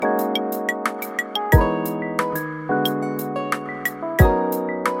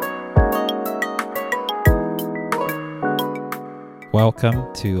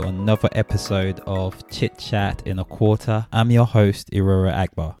welcome to another episode of Chit Chat in a Quarter. I'm your host, Irora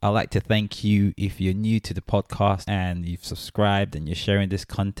Agba. I'd like to thank you if you're new to the podcast and you've subscribed and you're sharing this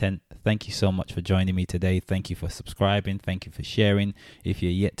content. Thank you so much for joining me today. Thank you for subscribing. Thank you for sharing. If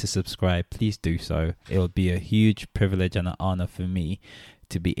you're yet to subscribe, please do so. It will be a huge privilege and an honor for me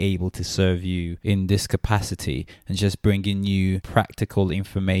to be able to serve you in this capacity and just bringing you practical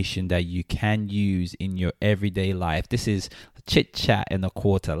information that you can use in your everyday life. This is Chit Chat in a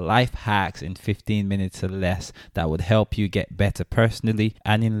Quarter, life hacks in 15 minutes or less that would help you get better personally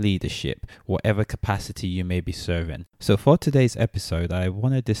and in leadership, whatever capacity you may be serving. So for today's episode, I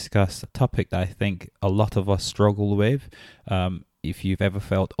want to discuss a topic that I think a lot of us struggle with. If you've ever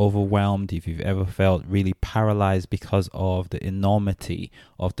felt overwhelmed, if you've ever felt really paralyzed because of the enormity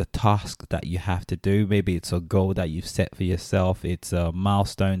of the task that you have to do, maybe it's a goal that you've set for yourself, it's a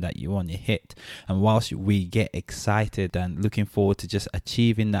milestone that you want to hit. And whilst we get excited and looking forward to just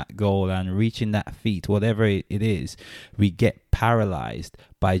achieving that goal and reaching that feat, whatever it is, we get paralyzed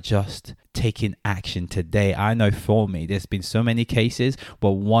by just taking action today. I know for me, there's been so many cases,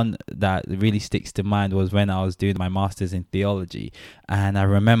 but one that really sticks to mind was when I was doing my master's in theology. And I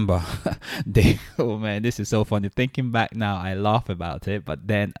remember, oh man, this is so funny. Thinking back now, I laugh about it, but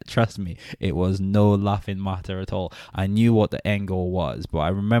then trust me, it was no laughing matter at all. I knew what the end goal was, but I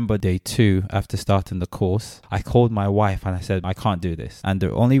remember day 2 after starting the course, I called my wife and I said, I can't do this. And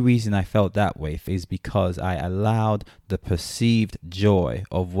the only reason I felt that way is because I allowed the perceived joy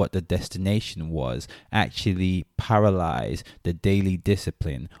of what the destination was actually paralyze the daily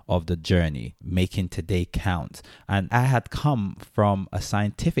discipline of the journey, making today count. And I had come from a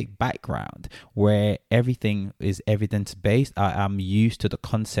scientific background where everything is evidence-based. I am used to the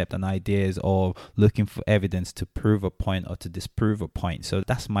concept and ideas of looking for evidence to prove a point or to disprove a point. So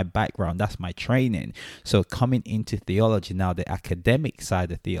that's my background, that's my training. So coming into theology now, the academic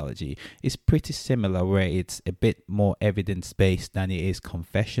side of theology is pretty similar, where it's a bit more evidence-based than it is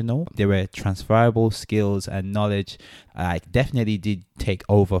confessional. There were transferable skills and knowledge. I definitely did take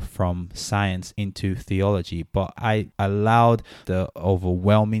over from science into theology, but I allowed the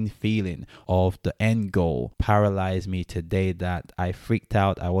overwhelming feeling of the end goal paralyze me today that I freaked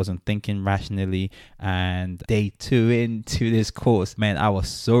out. I wasn't thinking rationally, and day 2 into this course, man, I was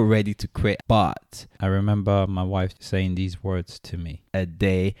so ready to quit. But I remember my wife saying these words to me: a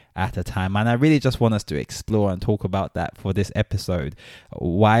day at a time. And I really just want us to explore and talk about that for this episode.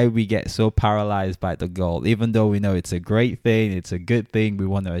 Why we get so paralyzed by the goal, even though we know it's a great thing, it's a good thing, we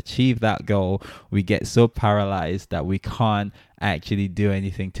want to achieve that goal, we get so paralyzed that we can't actually do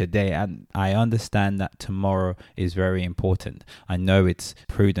anything today. And I understand that tomorrow is very important. I know it's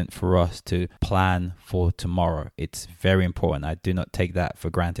prudent for us to plan for tomorrow. It's very important. I do not take that for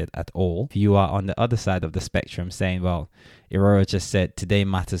granted at all. If you are on the other side of the spectrum saying, well, Irora just said today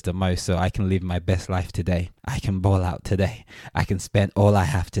matters the most, so I can live my best life today, I can ball out today, I can spend all I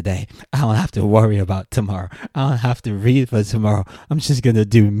have today, I don't have to worry about tomorrow, I don't have to read for tomorrow, I'm just gonna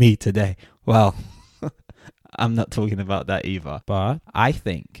do me today. Well, I'm not talking about that either. But I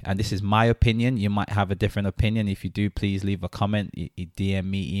think, and this is my opinion, you might have a different opinion. If you do, please leave a comment, DM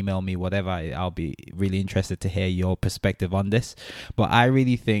me, email me, whatever. I'll be really interested to hear your perspective on this. But I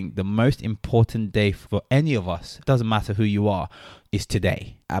really think the most important day for any of us, doesn't matter who you are, is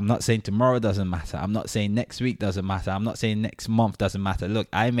today. I'm not saying tomorrow doesn't matter. I'm not saying next week doesn't matter. I'm not saying next month doesn't matter. Look,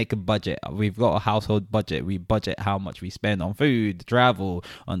 I make a budget. We've got a household budget. We budget how much we spend on food, travel,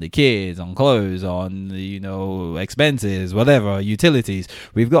 on the kids, on clothes, on, expenses, whatever, utilities.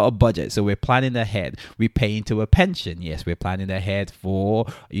 We've got a budget. So we're planning ahead. We pay into a pension. Yes, we're planning ahead for,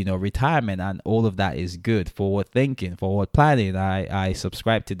 retirement, and all of that is good. Forward thinking, forward planning. I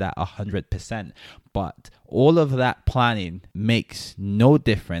subscribe to that 100%. But all of that planning makes no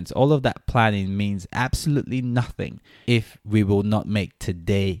difference. All of that planning means absolutely nothing if we will not make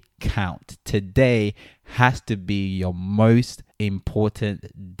today count. Today has to be your most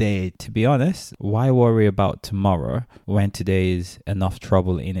important day. To be honest, why worry about tomorrow when today is enough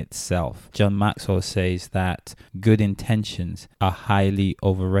trouble in itself? John Maxwell says that good intentions are highly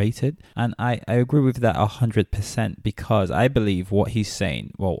overrated, and I agree with that 100%, because I believe what he's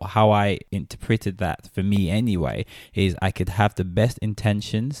saying, well, how I interpreted that for me anyway, is I could have the best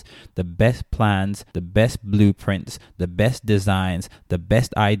intentions, the best plans, the best blueprints, the best designs, the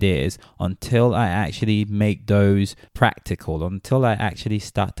best ideas, until I actually make those practical, until I actually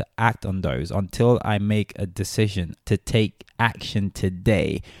start to act on those, until I make a decision to take action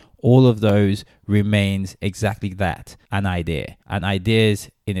today. All of those remains exactly that, an idea. An idea is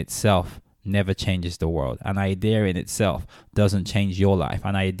in itself never changes the world. An idea in itself doesn't change your life.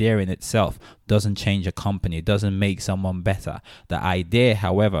 An idea in itself doesn't change a company, doesn't make someone better. The idea,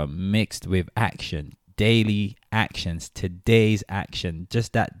 however, mixed with action, daily actions, today's action,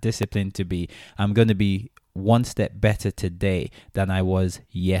 just that discipline to be, I'm going to be one step better today than I was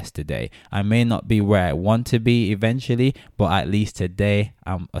yesterday. I may not be where I want to be eventually, but at least today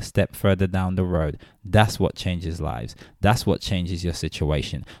I'm a step further down the road. That's what changes lives. That's what changes your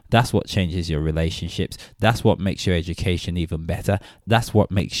situation. That's what changes your relationships. That's what makes your education even better. That's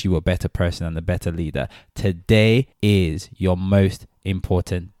what makes you a better person and a better leader. Today is your most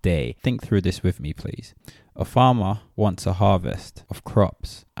important day. Think through this with me, please. A farmer wants a harvest of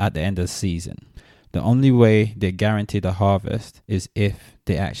crops at the end of the season. The only way they guarantee the harvest is if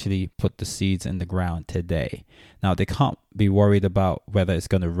they actually put the seeds in the ground today. Now, they can't be worried about whether it's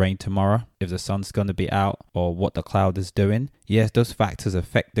going to rain tomorrow, if the sun's going to be out, or what the cloud is doing. Yes, those factors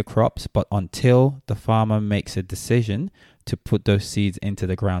affect the crops, but until the farmer makes a decision to put those seeds into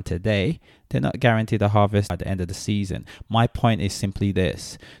the ground today, they're not guaranteed a harvest at the end of the season. My point is simply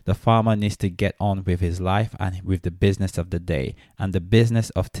this: the farmer needs to get on with his life and with the business of the day. And the business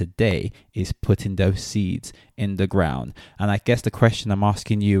of today is putting those seeds in the ground. And I guess the question I'm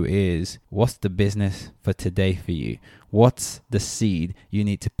asking you is, what's the business for today for you? What's the seed you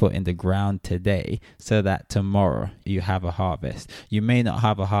need to put in the ground today so that tomorrow you have a harvest? You may not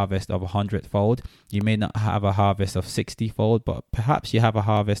have a harvest of 100-fold. You may not have a harvest of 60-fold, but perhaps you have a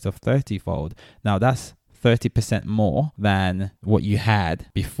harvest of 30-fold. Now that's 30% more than what you had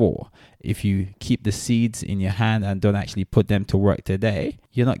before. If you keep the seeds in your hand and don't actually put them to work today,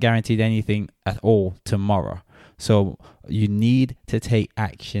 you're not guaranteed anything at all tomorrow. So you need to take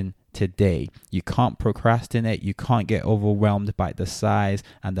action today. You can't procrastinate. You can't get overwhelmed by the size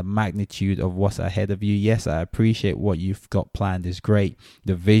and the magnitude of what's ahead of you. Yes, I appreciate what you've got planned is great.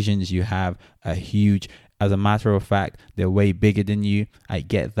 The visions you have are huge. As a matter of fact, they're way bigger than you. I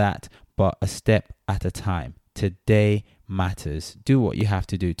get that, but a step at a time. Today matters. Do what you have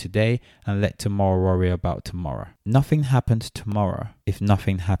to do today and let tomorrow worry about tomorrow. Nothing happens tomorrow if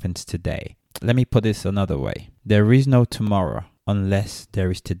nothing happens today. Let me put this another way. There is no tomorrow unless there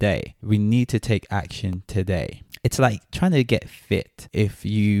is today. We need to take action today. It's like trying to get fit. If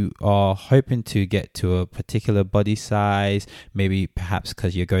you are hoping to get to a particular body size, maybe perhaps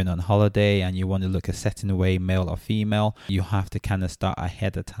because you're going on holiday and you want to look a certain way, male or female, you have to kind of start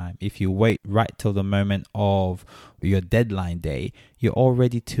ahead of time. If you wait right till the moment of your deadline day, you're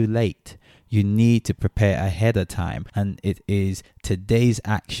already too late. You need to prepare ahead of time. And it is today's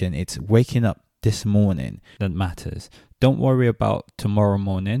action. It's waking up this morning that matters. Don't worry about tomorrow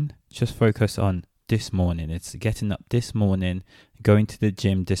morning. Just focus on this morning. It's getting up this morning, going to the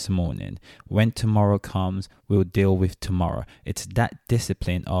gym this morning. When tomorrow comes, we'll deal with tomorrow. It's that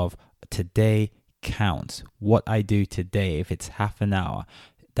discipline of today counts. What I do today, if it's half an hour,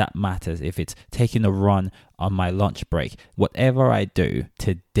 that matters. If it's taking a run on my lunch break, whatever I do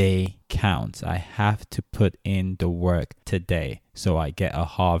today counts. I have to put in the work today so I get a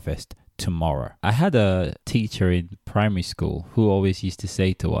harvest tomorrow. I had a teacher in primary school who always used to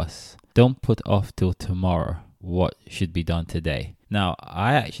say to us, don't put off till tomorrow what should be done today. Now,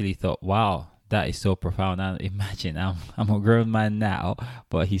 I actually thought, wow, that is so profound. And imagine, I'm a grown man now,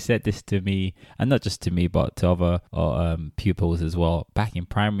 but he said this to me, and not just to me, but to other pupils as well, back in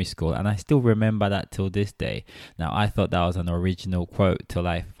primary school. And I still remember that till this day. Now, I thought that was an original quote till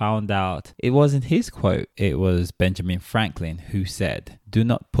I found out it wasn't his quote. It was Benjamin Franklin who said, do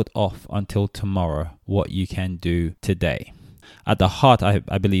not put off until tomorrow what you can do today. At the heart, I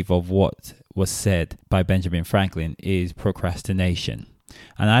believe, of what was said by Benjamin Franklin is procrastination.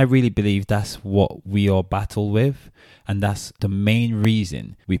 And I really believe that's what we all battle with. And that's the main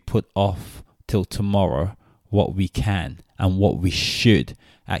reason we put off till tomorrow what we can and what we should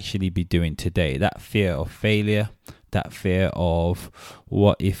actually be doing today. That fear of failure, that fear of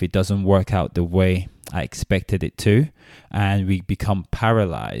what if it doesn't work out the way I expected it to, and we become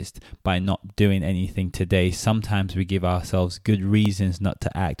paralyzed by not doing anything today. Sometimes we give ourselves good reasons not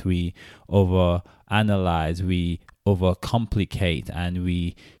to act. We overanalyze, we overcomplicate, and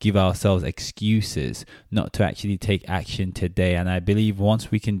we give ourselves excuses not to actually take action today. And I believe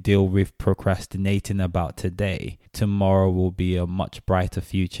once we can deal with procrastinating about today, tomorrow will be a much brighter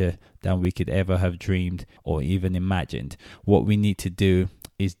future than we could ever have dreamed or even imagined. What we need to do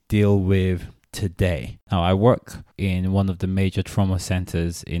is deal with today. Now, I work in one of the major trauma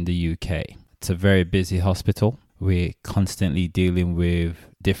centers in the UK. It's a very busy hospital. We're constantly dealing with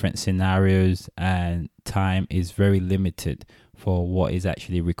different scenarios, and time is very limited for what is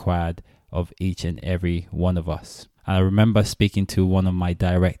actually required of each and every one of us. And I remember speaking to one of my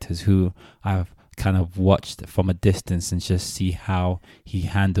directors who I've kind of watched from a distance and just see how he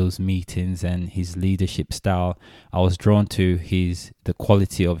handles meetings and his leadership style. I was drawn to the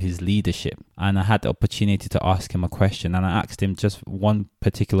quality of his leadership, and I had the opportunity to ask him a question, and I asked him just one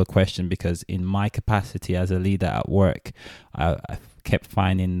particular question because in my capacity as a leader at work, I kept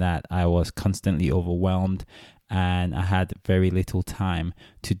finding that I was constantly overwhelmed and I had very little time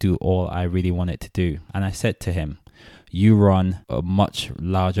to do all I really wanted to do. And I said to him, you run a much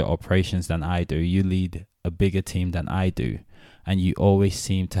larger operations than I do. You lead a bigger team than I do. And you always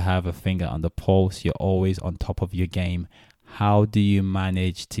seem to have a finger on the pulse. You're always on top of your game. How do you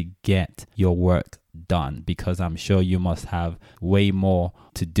manage to get your work done? Because I'm sure you must have way more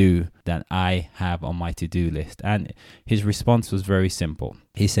to do than I have on my to-do list. And his response was very simple.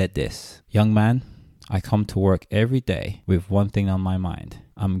 He said this, young man, I come to work every day with one thing on my mind.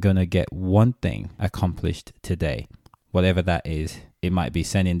 I'm going to get one thing accomplished today. Whatever that is, it might be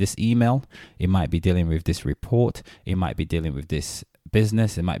sending this email, it might be dealing with this report, it might be dealing with this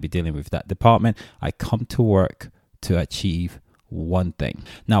business, it might be dealing with that department. I come to work to achieve one thing.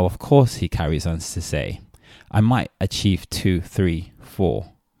 Now, of course, he carries on to say, I might achieve 2, 3,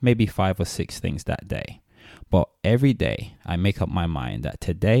 4, maybe 5 or 6 things that day. But every day I make up my mind that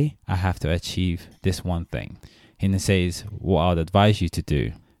today I have to achieve this one thing. And he says, what I'd advise you to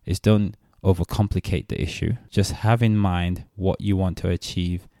do is don't overcomplicate the issue. Just have in mind what you want to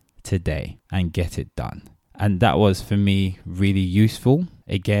achieve today and get it done. And that was for me really useful.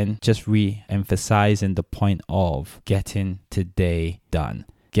 Again, just re-emphasizing the point of getting today done,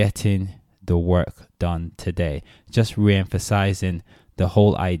 getting the work done today. Just re-emphasizing the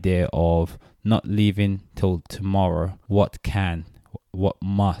whole idea of not leaving till tomorrow what can, what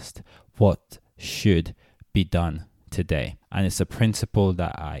must, what should be done today. And it's a principle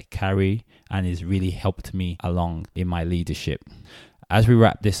that I carry and has really helped me along in my leadership. As we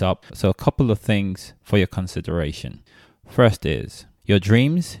wrap this up, so a couple of things for your consideration. First is your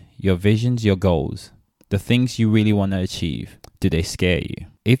dreams, your visions, your goals, the things you really want to achieve. Do they scare you?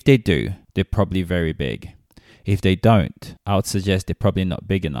 If they do, they're probably very big. If they don't, I would suggest they're probably not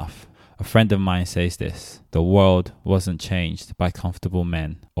big enough. A friend of mine says this, the world wasn't changed by comfortable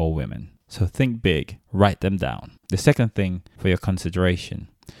men or women. So think big, write them down. The second thing for your consideration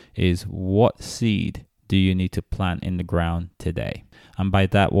is what seed do you need to plant in the ground today? And by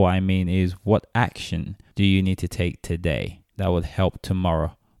that, what I mean is what action do you need to take today that will help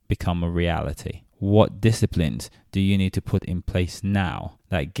tomorrow become a reality? What disciplines do you need to put in place now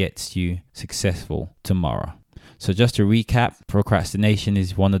that gets you successful tomorrow? So just to recap, procrastination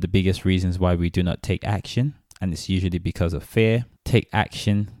is one of the biggest reasons why we do not take action. And it's usually because of fear. Take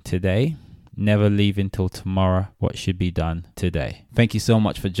action today. Never leave until tomorrow what should be done today. Thank you so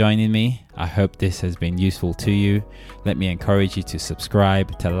much for joining me. I hope this has been useful to you. Let me encourage you to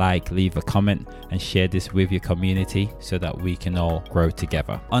subscribe, to like, leave a comment, and share this with your community so that we can all grow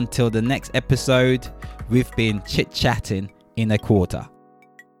together. Until the next episode, we've been chit-chatting in a quarter.